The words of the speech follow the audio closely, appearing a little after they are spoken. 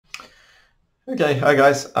Okay, hi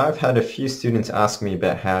guys. I've had a few students ask me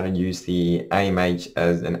about how to use the AMH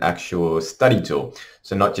as an actual study tool.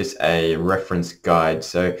 So not just a reference guide.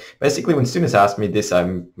 So basically when students ask me this,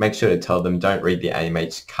 I make sure to tell them don't read the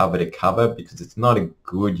AMH cover to cover because it's not a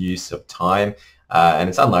good use of time and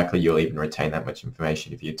it's unlikely you'll even retain that much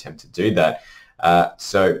information if you attempt to do that.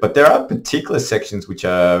 But there are particular sections which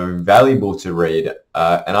are valuable to read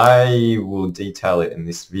and I will detail it in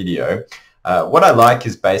this video. What I like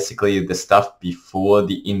is basically the stuff before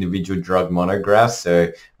the individual drug monographs,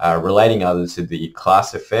 so relating either to the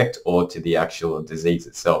class effect or to the actual disease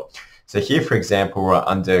itself. So here, for example, we're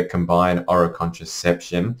under combined oral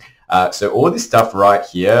contraception. So all this stuff right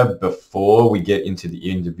here before we get into the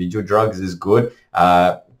individual drugs is good.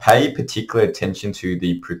 Pay particular attention to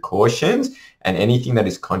the precautions and anything that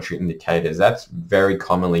is contraindicators. That's very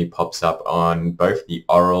commonly pops up on both the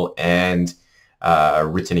oral and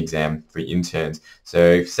written exam for interns.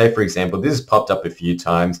 So say, for example, this has popped up a few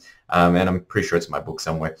times, and I'm pretty sure it's in my book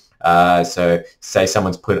somewhere. So say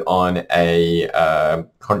someone's put on a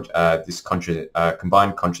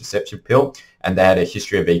combined contraception pill, and they had a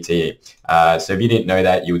history of VTE. So if you didn't know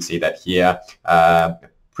that, you would see that here.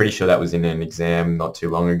 Pretty sure that was in an exam not too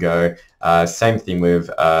long ago. Same thing with,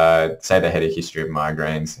 say they had a history of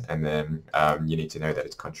migraines, and then you need to know that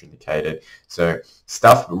it's contraindicated. So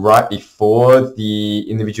stuff right before the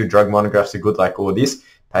individual drug monographs are good, like all this.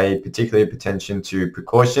 Pay particular attention to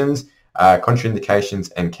precautions, contraindications,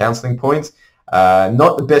 and counselling points.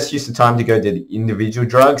 Not the best use of time to go to the individual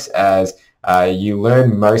drugs, as you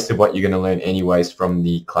learn most of what you're going to learn anyways from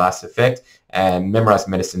the class effect, and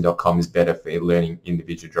MemoriseMedicine.com is better for learning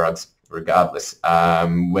individual drugs regardless,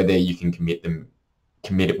 whether you can commit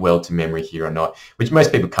it well to memory here or not, which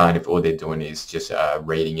most people can't if all they're doing is just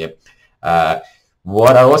reading it.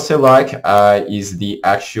 What I also like is the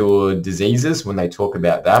actual diseases when they talk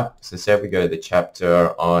about that. So say if we go to the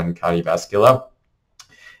chapter on cardiovascular,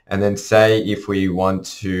 and then say if we want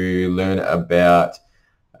to learn about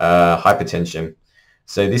hypertension.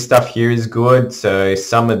 So this stuff here is good. So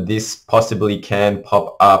some of this possibly can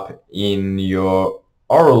pop up in your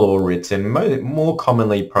oral or written, more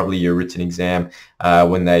commonly probably your written exam,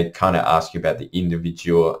 when they kind of ask you about the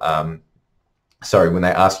individual, when they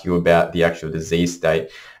ask you about the actual disease state.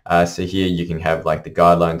 So here you can have like the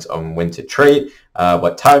guidelines on when to treat,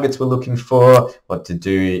 what targets we're looking for, what to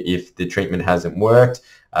do if the treatment hasn't worked.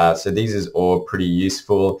 So these is all pretty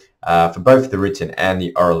useful for both the written and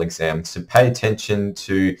the oral exam. So pay attention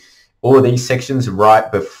to all of these sections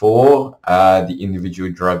right before the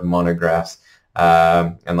individual drug monographs.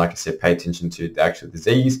 And like I said, pay attention to the actual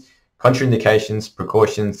disease, contraindications,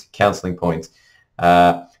 precautions, counselling points.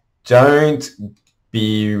 Don't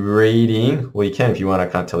be reading, well you can if you want, I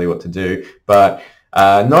can't tell you what to do, but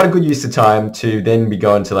not a good use of time to then be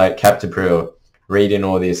going to like captopril, reading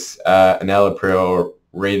all this, enalapril,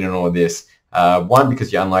 reading all this. One,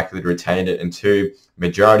 because you're unlikely to retain it, and two,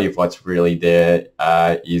 majority of what's really there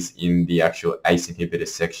is in the actual ACE inhibitor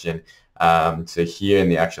section. So here in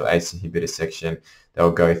the actual ACE inhibitor section,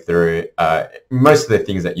 they'll go through most of the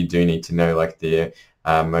things that you do need to know, like the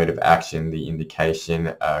mode of action, the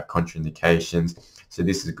indication, contraindications. So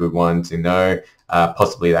this is a good one to know.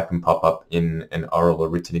 Possibly that can pop up in an oral or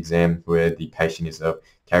written exam where the patient is of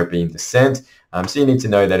Caribbean descent. So you need to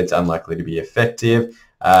know that it's unlikely to be effective.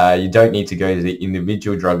 You don't need to go to the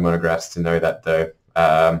individual drug monographs to know that though.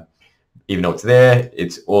 Even though it's there,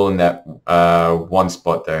 it's all in that one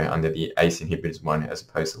spot though, under the ACE inhibitors one, as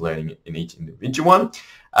opposed to learning it in each individual one.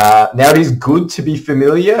 Now it is good to be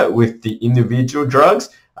familiar with the individual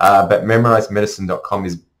drugs, but MemoriseMedicine.com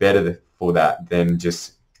is better for that than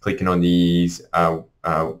just clicking on these,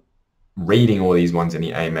 reading all these ones in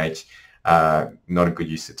the AMH. Not a good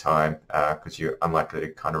use of time because you're unlikely to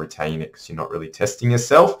kind of retain it because you're not really testing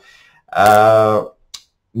yourself.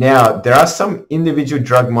 Now, there are some individual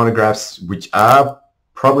drug monographs which are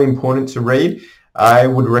probably important to read. I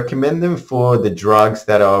would recommend them for the drugs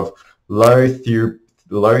that are low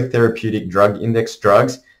therapeutic drug index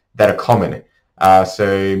drugs that are common.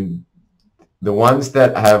 So the ones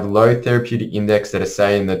that have low therapeutic index that are,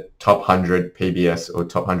 say, in the top 100 PBS or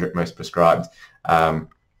top 100 most prescribed,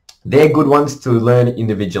 they're good ones to learn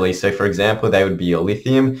individually. So, for example, they would be your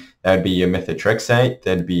lithium, that would be your methotrexate,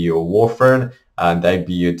 that'd be your warfarin, they'd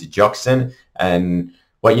be your digoxin. And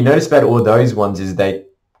what you notice about all those ones is they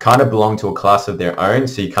kind of belong to a class of their own,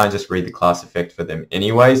 so you can't just read the class effect for them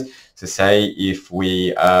anyways. So say if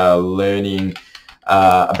we are learning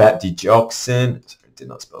about digoxin, sorry, I did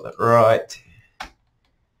not spell that right.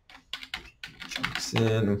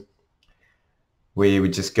 Digoxin. we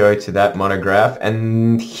would just go to that monograph,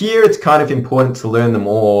 and here it's kind of important to learn them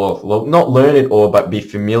all. Well, not learn it all, but be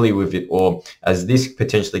familiar with it all, as this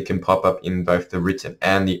potentially can pop up in both the written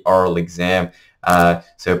and the oral exam.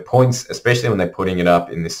 So points, especially when they're putting it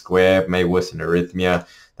up in the square, may worsen arrhythmia,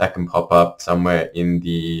 that can pop up somewhere in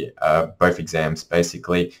the both exams,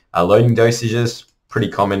 basically. Loading dosages, pretty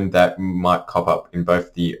common, that might pop up in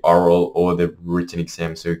both the oral or the written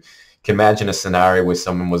exam. So you can imagine a scenario where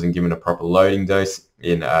someone wasn't given a proper loading dose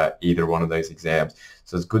in either one of those exams.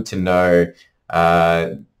 So it's good to know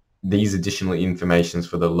these additional informations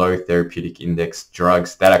for the low therapeutic index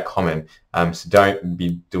drugs that are common. So don't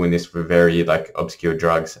be doing this for very obscure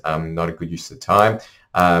drugs, not a good use of time.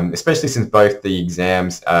 Especially since both the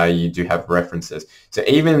exams you do have references. So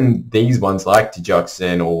even these ones like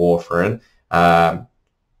digoxin or warfarin,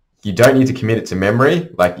 you don't need to commit it to memory.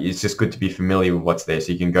 It's just good to be familiar with what's there,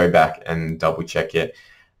 so you can go back and double check it.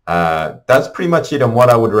 That's pretty much it on what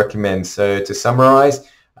I would recommend. So to summarize,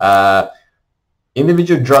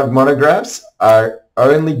 individual drug monographs are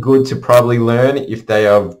only good to probably learn if they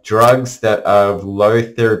are drugs that are of low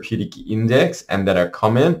therapeutic index and that are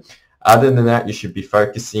common. Other than that, you should be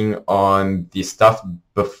focusing on the stuff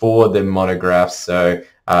before the monographs. So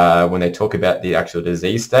when they talk about the actual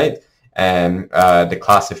disease state and the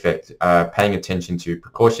class effect, paying attention to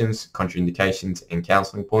precautions, contraindications, and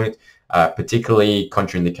counseling points, particularly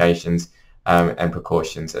contraindications and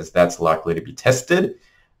precautions, as that's likely to be tested.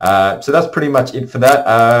 So that's pretty much it for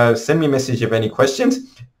that. Send me a message if any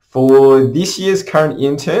questions. For this year's current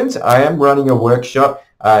interns, I am running a workshop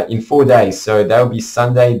in 4 days. So that will be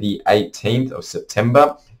Sunday the 18th of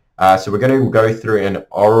September. So we're going to go through an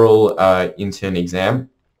oral intern exam.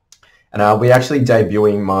 And I'll be actually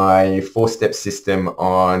debuting my 4-step system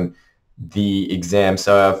on the exam.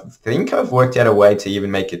 So I think I've worked out a way to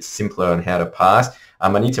even make it simpler on how to pass.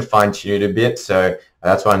 I need to fine tune it a bit, so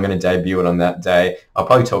that's why I'm going to debut it on that day. I'll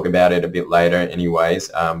probably talk about it a bit later anyways,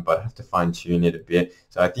 but I have to fine tune it a bit.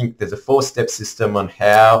 So I think there's a 4-step system on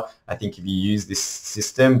how I think if you use this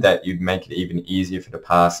system that you'd make it even easier for the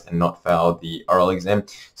pass and not fail the oral exam.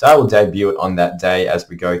 So I will debut it on that day as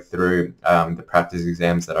we go through the practice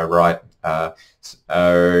exams that I write.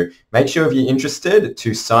 So make sure if you're interested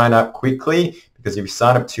to sign up quickly, because if you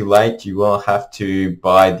sign up too late, you will have to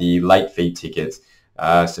buy the late fee tickets.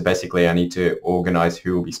 So basically I need to organize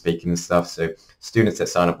who will be speaking and stuff. So students that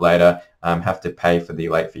sign up later have to pay for the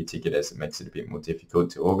late fee ticket, as it makes it a bit more difficult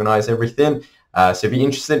to organize everything. So if you're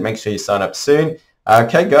interested, make sure you sign up soon.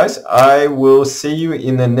 Okay guys, I will see you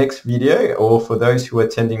in the next video, or for those who are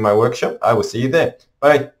attending my workshop, I will see you there.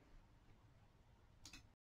 Bye.